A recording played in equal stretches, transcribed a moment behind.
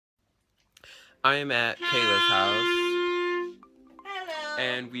I am at Kayla's house. Hello.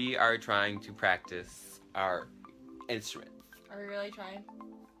 And we are trying to practice our instruments. Are we really trying?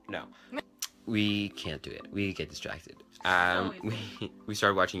 No. We can't do it. We get distracted. We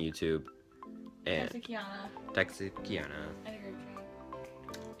started watching YouTube. And texted Kiana. And a group chat.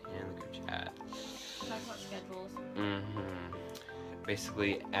 In the group chat. Talk about schedules.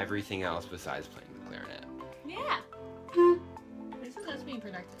 Basically everything else besides playing the clarinet. Yeah. This is us being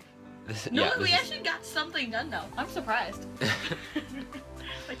productive. We actually got something done though. I'm surprised.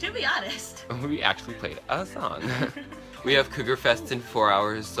 But to be honest. We actually played a song. We have Cougar Fest in 4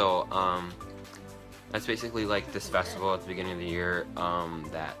 hours, so that's basically like this festival at the beginning of the year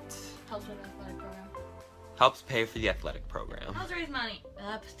that Helps with the athletic program. Helps pay for the athletic program. Helps raise money.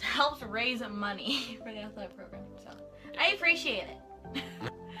 Helps raise money for the athletic program. So I appreciate it.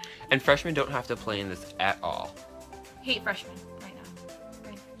 And freshmen don't have to play in this at all. Hate freshmen right now.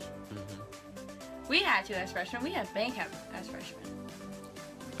 We had to as freshmen. We had band camp as freshmen.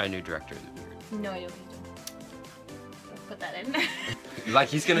 Our new director is weird. No idea what he's doing. Let's put that in. Like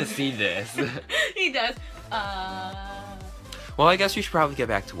he's gonna see this. He does. Well, I guess we should probably get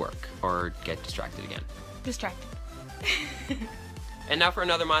back to work or get distracted again. Distracted. And now for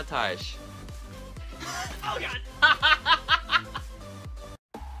another montage. Oh god.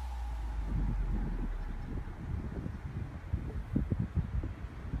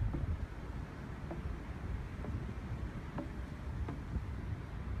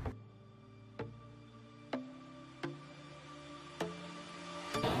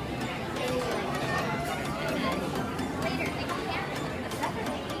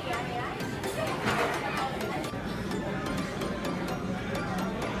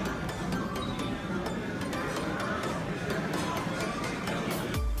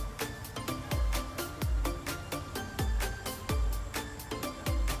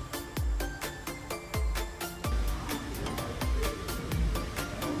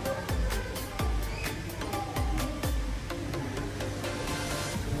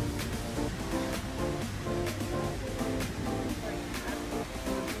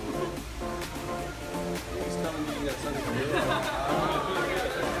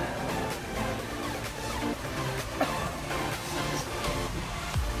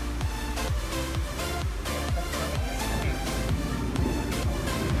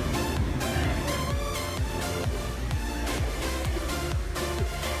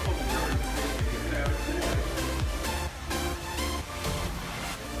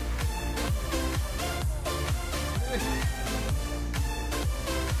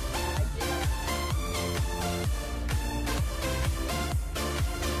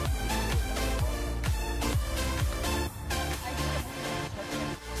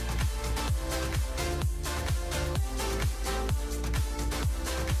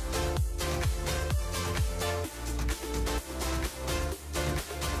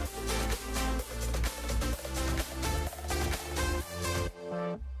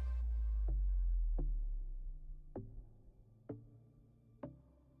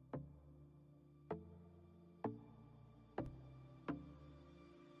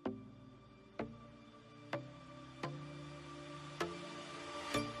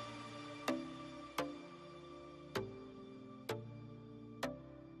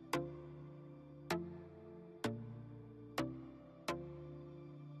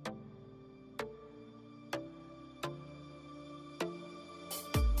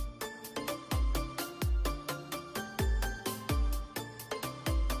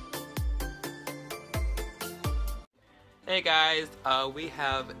 Hey guys, we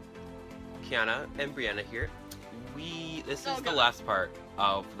have Kiana and Brianna here. This is the last part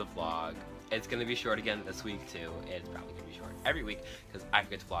of the vlog. It's gonna be short again this week too. It's probably gonna be short every week because I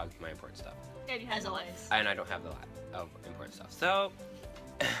forget to vlog my important stuff. As always. And I don't have a lot of important stuff. So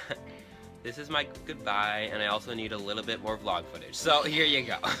this is my goodbye, and I also need a little bit more vlog footage. So here you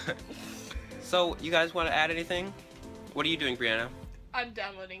go. So you guys want to add anything? What are you doing, Brianna? I'm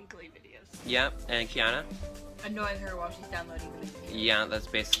downloading Glee videos. Yeah, and Kiana? Annoying her while she's downloading Glee videos. Yeah, that's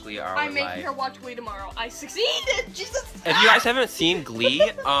basically our I'm life. making her watch Glee tomorrow. I succeeded! Jesus! If you guys haven't seen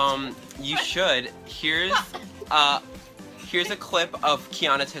Glee, you should. Here's a clip of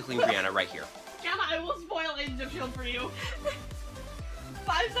Kiana tickling Brianna right here. Kiana, I will spoil Agents of S.H.I.E.L.D. for you.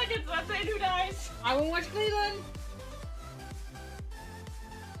 5 seconds, that's it, who dies? I won't watch Glee then.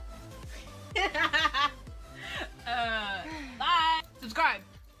 Bye! Subscribe!